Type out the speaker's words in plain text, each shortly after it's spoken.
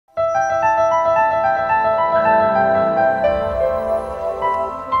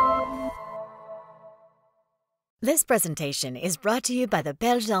This presentation is brought to you by the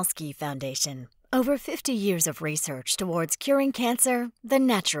Beljanski Foundation. Over 50 years of research towards curing cancer the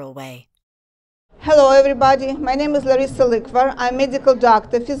natural way. Hello everybody, my name is Larisa Likver. I'm a medical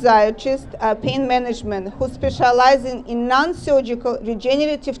doctor, physiatrist, pain management who specializes in non-surgical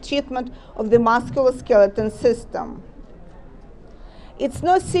regenerative treatment of the musculoskeletal system. It's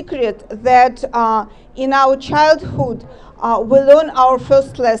no secret that in our childhood we learn our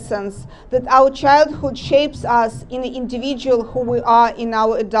first lessons, that our childhood shapes us in the individual who we are in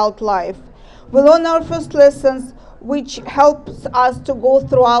our adult life. We learn our first lessons which helps us to go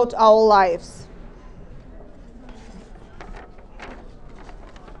throughout our lives.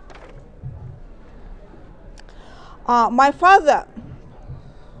 My father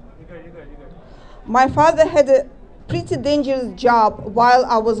had a pretty dangerous job while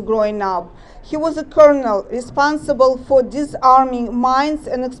I was growing up. He was a colonel responsible for disarming mines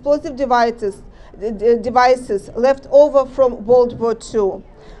and explosive devices left over from World War II.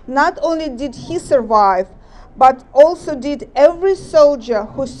 Not only did he survive, but also did every soldier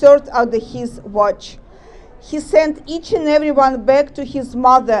who served under his watch. He sent each and everyone back to his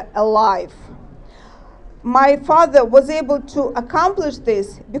mother alive. My father was able to accomplish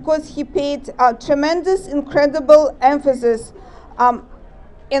this because he paid tremendous, incredible emphasis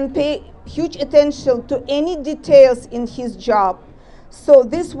and paid huge attention to any details in his job. So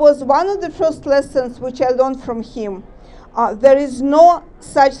this was one of the first lessons which I learned from him. There is no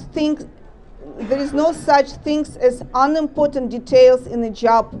such things as unimportant details in the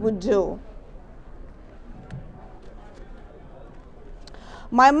job we do.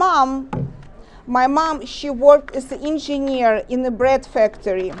 My mom, she worked as an engineer in a bread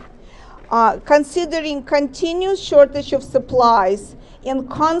factory. Considering continuous shortage of supplies and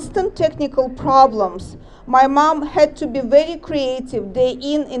constant technical problems, my mom had to be very creative day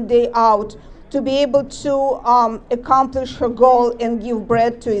in and day out to be able to accomplish her goal and give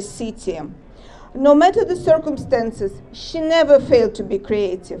bread to a city. No matter the circumstances, she never failed to be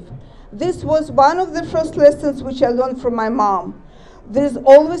creative. This was one of the first lessons which I learned from my mom. There's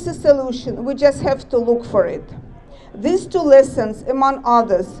always a solution, we just have to look for it. These two lessons, among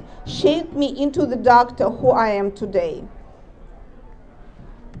others, shaped me into the doctor who I am today.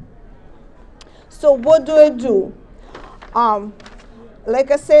 So what do I do? Like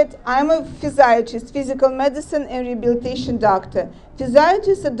I said, I'm a physiatrist, physical medicine and rehabilitation doctor.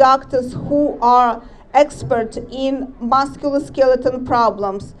 Physiatrists are doctors who are expert in musculoskeletal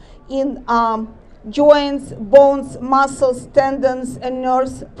problems, in joints, bones, muscles, tendons, and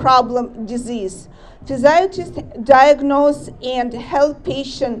nerves problem disease. Physiatrists diagnose and help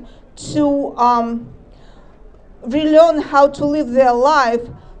patients to relearn how to live their life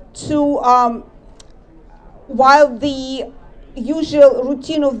while the usual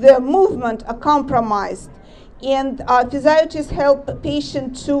routine of their movement are compromised. And physiatrists help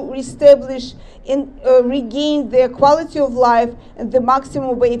patients to reestablish and regain their quality of life in the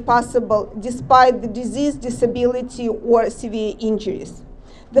maximum way possible despite the disease, disability, or severe injuries.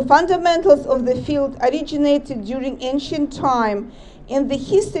 The fundamentals of the field originated during ancient time, and the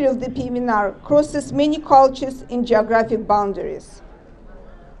history of the PMNR crosses many cultures and geographic boundaries.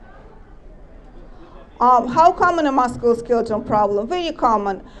 How common a musculoskeletal problem? Very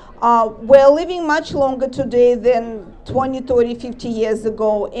common. We're living much longer today than 20, 30, 50 years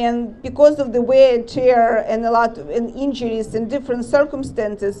ago, and because of the wear and tear and a lot of injuries and different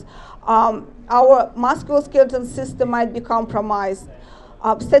circumstances, our musculoskeletal system might be compromised.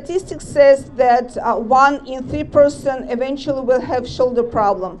 Statistics says that 1 in 3 person eventually will have shoulder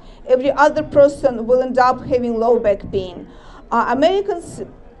problem. Every other person will end up having low back pain. Americans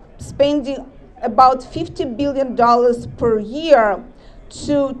spending about $50 billion per year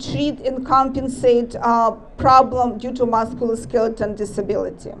to treat and compensate problem due to musculoskeletal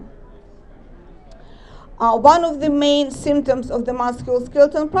disability. One of the main symptoms of the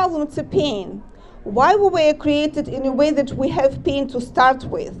musculoskeletal problem is pain. Why we were created in a way that we have pain to start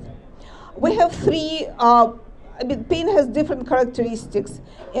with? We have three, pain has different characteristics,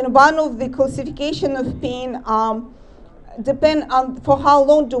 and one of the classification of pain depend on for how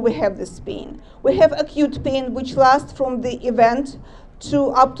long do we have this pain. We have acute pain which lasts from the event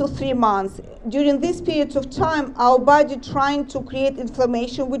to up to 3 months. During this period of time, our body trying to create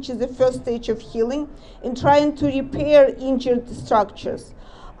inflammation, which is the first stage of healing, and trying to repair injured structures.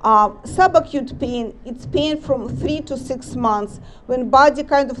 Subacute pain, it's pain from 3 to 6 months, when body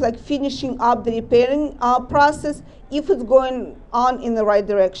kind of like finishing up the repairing process, if it's going on in the right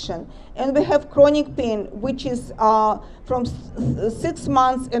direction. And we have chronic pain, which is from 6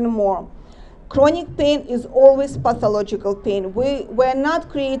 months and more. Chronic pain is always pathological pain. We're not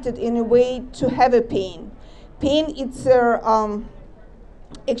created in a way to have a pain. Pain, it's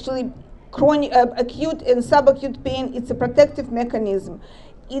actually chronic, acute and subacute pain. It's a protective mechanism.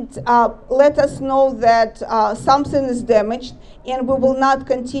 It let us know that something is damaged, and we will not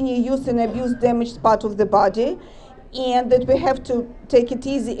continue use and abuse damaged part of the body, and that we have to take it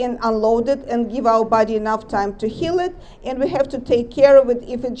easy and unload it and give our body enough time to heal it, and we have to take care of it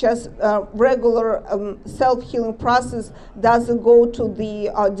if it just regular self-healing process doesn't go to the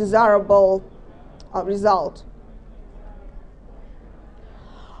desirable result.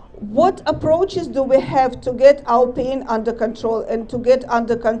 What approaches do we have to get our pain under control and to get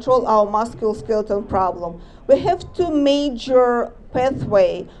under control our musculoskeletal problem? We have two major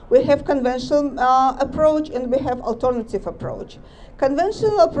pathways. We have conventional approach and we have alternative approach.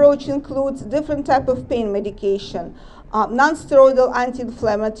 Conventional approach includes different type of pain medication, non-steroidal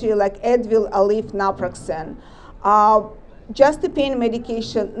anti-inflammatory like Advil, Aleve, naproxen, just a pain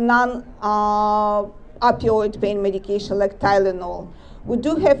medication, non-opioid pain medication like Tylenol. We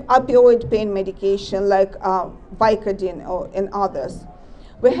do have opioid pain medication like Vicodin and others.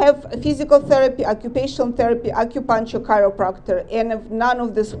 We have physical therapy, occupational therapy, acupuncture, chiropractor, and if none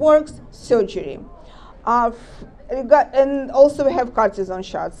of this works, surgery. And also we have cortisone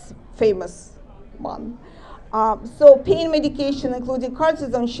shots, famous one. So pain medication, including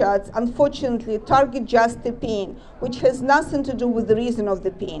cortisone shots, unfortunately target just the pain, which has nothing to do with the reason of the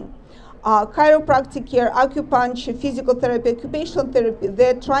pain. Chiropractic care, acupuncture, physical therapy, occupational therapy,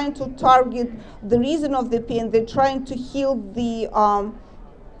 they're trying to target the reason of the pain. They're trying to heal the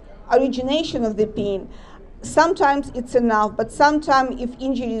origination of the pain. Sometimes it's enough, but sometimes if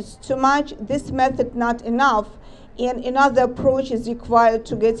injury is too much, this method not enough, and another approach is required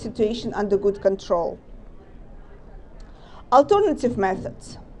to get situation under good control. Alternative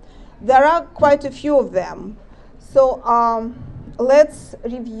methods. There are quite a few of them. So let's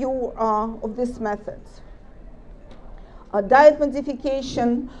review of these methods. Diet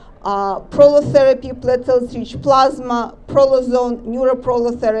modification, prolotherapy, platelet-rich plasma, prolozone,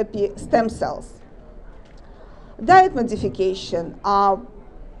 neuroprolotherapy, stem cells. Diet modification. I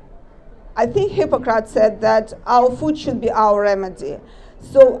think Hippocrates said that our food should be our remedy.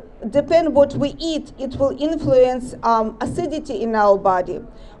 So depend what we eat, it will influence acidity in our body.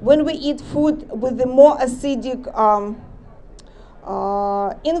 When we eat food with the more acidic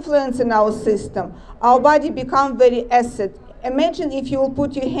influence in our system, our body becomes very acid. Imagine if you will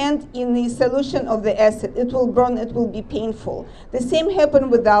put your hand in the solution of the acid, it will burn, it will be painful. The same happens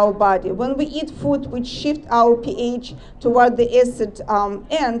with our body. When we eat food which shift our pH toward the acid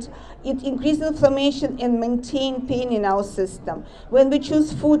end, it increases inflammation and maintain pain in our system. When we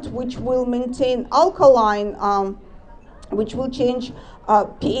choose food which will maintain alkaline, which will change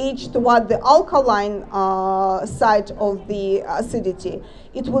pH toward the alkaline side of the acidity,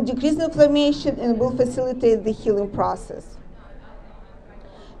 it will decrease inflammation and will facilitate the healing process.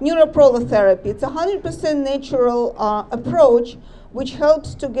 Neuroprolotherapy, it's a 100% natural approach which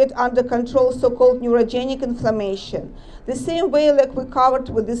helps to get under control so-called neurogenic inflammation. The same way like we covered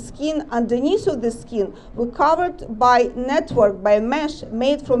with the skin, underneath of the skin, we're covered by network, by mesh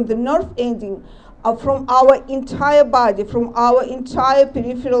made from the nerve ending from our entire body, from our entire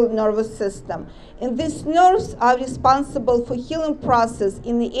peripheral nervous system. And these nerves are responsible for healing process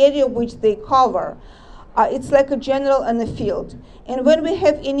in the area which they cover. It's like a general in the field. And when we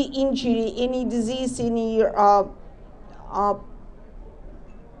have any injury, any disease, any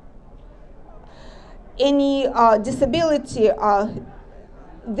disability,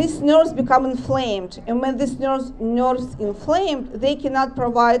 these nerves become inflamed. And when these nerves inflamed, they cannot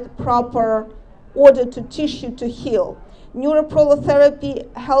provide proper order to tissue to heal. Neuroprolotherapy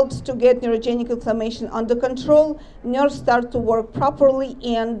helps to get neurogenic inflammation under control. Nerves start to work properly,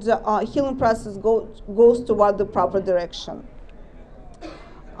 and healing process goes toward the proper direction.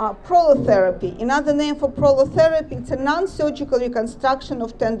 Prolotherapy. Another name for prolotherapy, it's a non-surgical reconstruction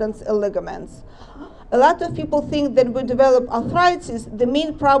of tendons and ligaments. A lot of people think that when we develop arthritis, the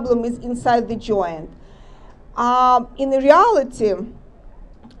main problem is inside the joint. In reality,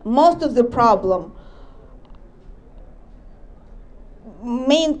 most of the problem,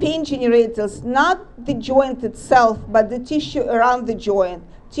 main pain generators, not the joint itself, but the tissue around the joint,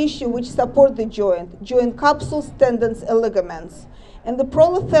 tissue which support the joint capsules, tendons, and ligaments. And the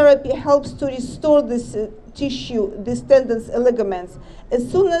prolotherapy helps to restore this tissue, these tendons and ligaments.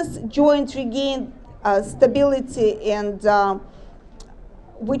 As soon as joint regain stability and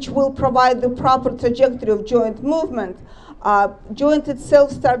which will provide the proper trajectory of joint movement, joint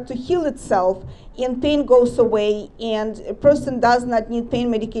itself starts to heal itself, and pain goes away, and a person does not need pain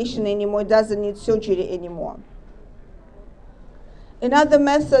medication anymore, doesn't need surgery anymore. Another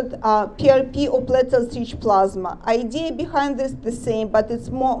method, PRP or platelet-rich plasma. Idea behind this the same, but it's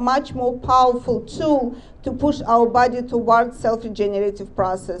much more powerful tool to push our body towards self-regenerative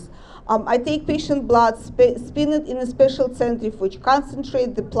process. I take patient blood, spin it in a special centrifuge,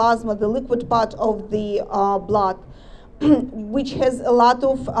 concentrate the plasma, the liquid part of the blood, which has a lot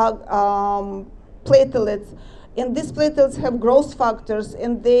of platelets. And these platelets have growth factors,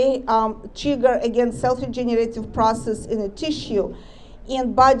 and they trigger, again, self-regenerative process in a tissue,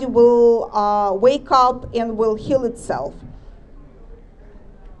 and body will wake up and will heal itself.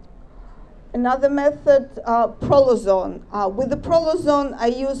 Another method, prolozone. With the prolozone, I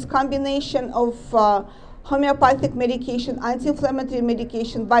use combination of homeopathic medication, anti-inflammatory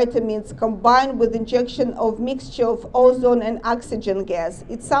medication, vitamins, combined with injection of mixture of ozone and oxygen gas.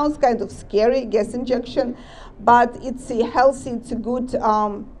 It sounds kind of scary, gas injection, but it's a healthy, it's a good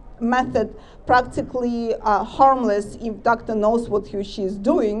method, practically harmless if doctor knows what he or she is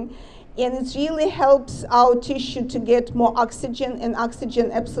doing. And it really helps our tissue to get more oxygen, and oxygen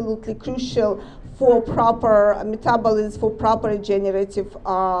absolutely crucial for proper metabolism, for proper regenerative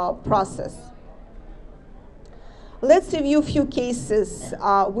process. Let's review a few cases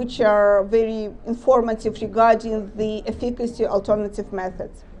which are very informative regarding the efficacy of alternative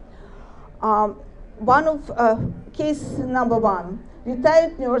methods. Case number one,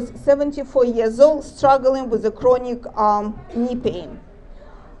 retired nurse, 74 years old, struggling with a chronic knee pain.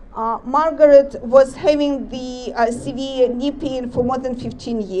 Margaret was having the severe knee pain for more than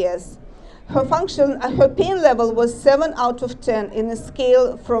 15 years. Her pain level was 7 out of 10 in a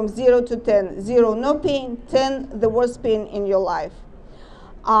scale from 0 to 10. 0, no pain, 10, the worst pain in your life.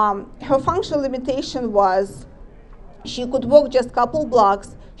 Her functional limitation was she could walk just a couple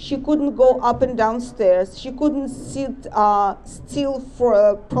blocks. She couldn't go up and down stairs. She couldn't sit still for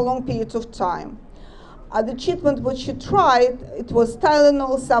a prolonged period of time. The treatment which she tried, it was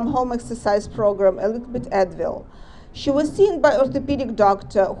Tylenol, some home exercise program, a little bit Advil. She was seen by orthopedic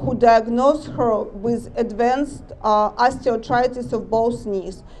doctor who diagnosed her with advanced osteoarthritis of both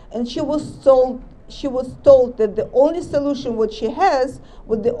knees, and she was told that the only solution what she has,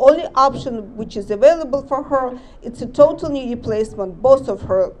 with the only option which is available for her, it's a total knee replacement, both of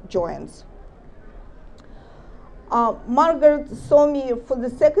her joints. Margaret saw me for the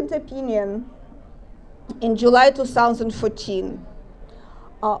second opinion in July 2014.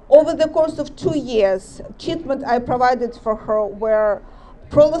 Over the course of 2 years, treatment I provided for her were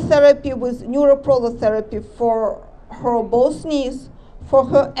prolotherapy with neuroprolotherapy for her both knees, for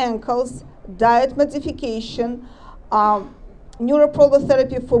her ankles, diet modification,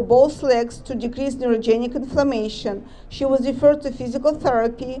 neuroprolotherapy for both legs to decrease neurogenic inflammation. She was referred to physical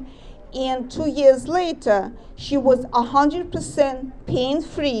therapy, and 2 years later, she was 100%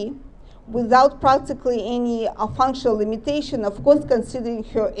 pain-free, without practically any functional limitation, of course, considering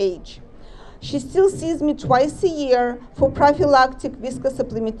her age. She still sees me twice a year for prophylactic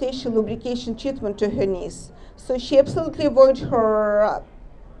viscosupplementation lubrication treatment to her knees. So she absolutely avoids her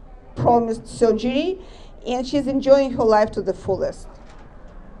promised surgery, and she's enjoying her life to the fullest.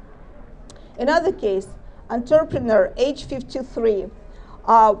 Another case, entrepreneur, age 53,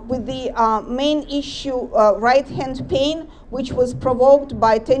 with the main issue, right hand pain, which was provoked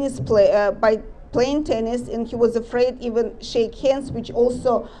by playing tennis, and he was afraid even shake hands, which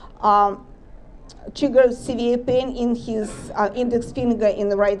also triggered severe pain in his index finger in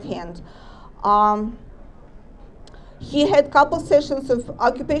the right hand. He had couple sessions of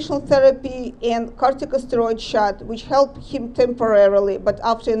occupational therapy and corticosteroid shot, which helped him temporarily, but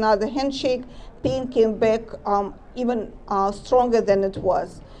after another handshake, pain came back even stronger than it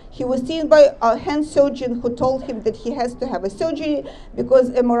was. He was seen by a hand surgeon who told him that he has to have a surgery because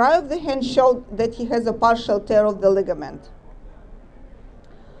MRI of the hand showed that he has a partial tear of the ligament.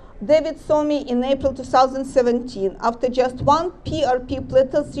 David saw me in April 2017 after just one PRP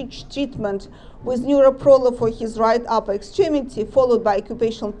platelet-rich treatment with neuroprolo for his right upper extremity, followed by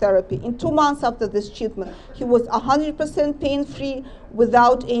occupational therapy. In 2 months after this treatment, he was 100% pain-free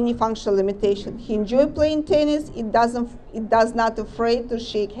without any functional limitation. He enjoyed playing tennis. It does not afraid to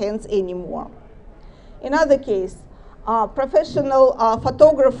shake hands anymore. Another case, professional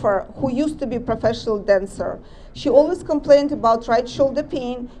photographer who used to be professional dancer. She always complained about right shoulder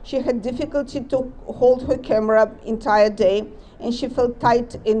pain. She had difficulty to hold her camera entire day, and she felt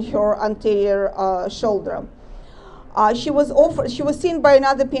tight in her anterior shoulder. She was seen by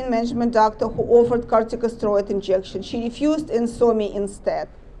another pain management doctor who offered corticosteroid injection. She refused and saw me instead.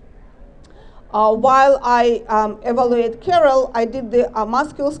 While I evaluated Carol, I did the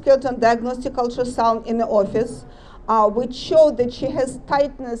musculoskeletal diagnostic ultrasound in the office. which showed that she has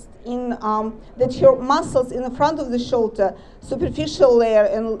tightness in, that her muscles in the front of the shoulder, superficial layer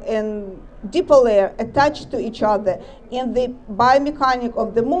and deeper layer attached to each other, and the biomechanic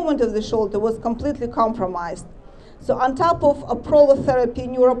of the movement of the shoulder was completely compromised. So on top of a prolotherapy,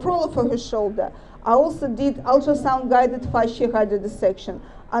 neuroprolo for her shoulder, I also did ultrasound-guided fascia hydrodissection.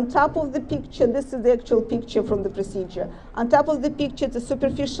 On top of the picture, this is the actual picture from the procedure. On top of the picture, the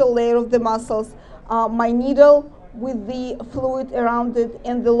superficial layer of the muscles, my needle with the fluid around it,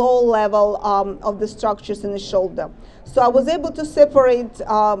 and the lower level of the structures in the shoulder. So I was able to separate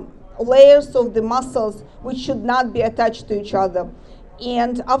layers of the muscles which should not be attached to each other.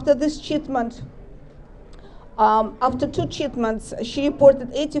 And after this treatment, after 2 treatments, she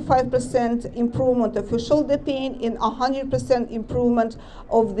reported 85% improvement of her shoulder pain and 100% improvement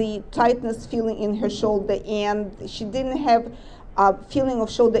of the tightness feeling in her shoulder, and she didn't have a feeling of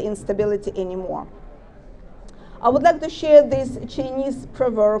shoulder instability anymore. I would like to share this Chinese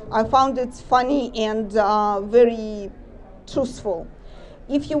proverb. I found it funny and very truthful.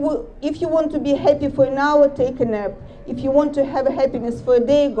 If you want to be happy for an hour, take a nap. If you want to have happiness for a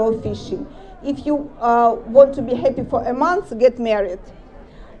day, go fishing. If you want to be happy for a month, get married.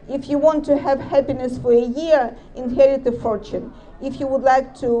 If you want to have happiness for a year, inherit a fortune. If you would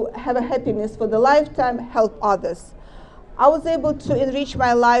like to have a happiness for the lifetime, help others. I was able to enrich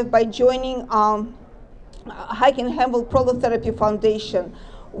my life by joining Heinkel Prolotherapy Foundation,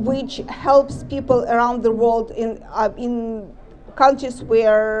 which helps people around the world in countries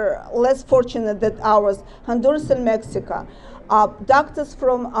where less fortunate than ours, Honduras and Mexico. Doctors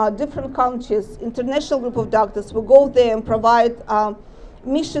from different countries, international group of doctors, will go there and provide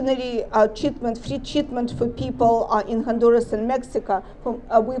missionary treatment, free treatment for people in Honduras and Mexico.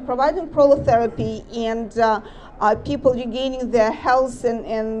 We're providing prolotherapy, and people regaining their health,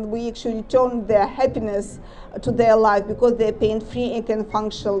 and we actually return their happiness to their life because they're pain-free and can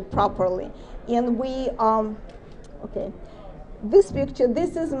function properly. And we, okay, this picture,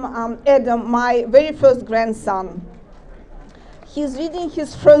 this is Adam, my very first grandson. He's reading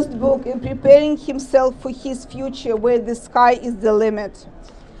his first book and preparing himself for his future, where the sky is the limit.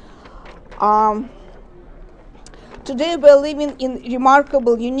 Today we're living in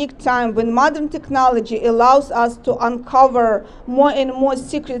remarkable, unique time when modern technology allows us to uncover more and more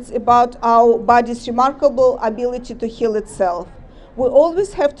secrets about our body's remarkable ability to heal itself. We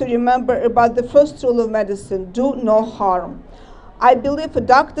always have to remember about the first rule of medicine: do no harm. I believe a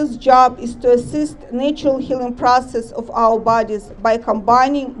doctor's job is to assist natural healing process of our bodies by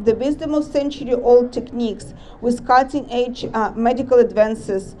combining the wisdom of century-old techniques with cutting-edge medical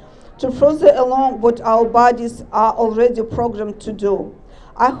advances to further along what our bodies are already programmed to do.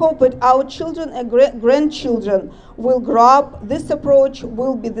 I hope that our children and grandchildren will grow up. This approach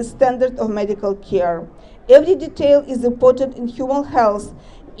will be the standard of medical care. Every detail is important in human health,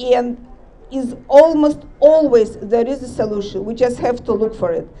 and is almost always there is a solution. We just have to look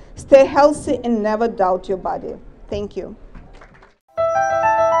for it. Stay healthy and never doubt your body. Thank you.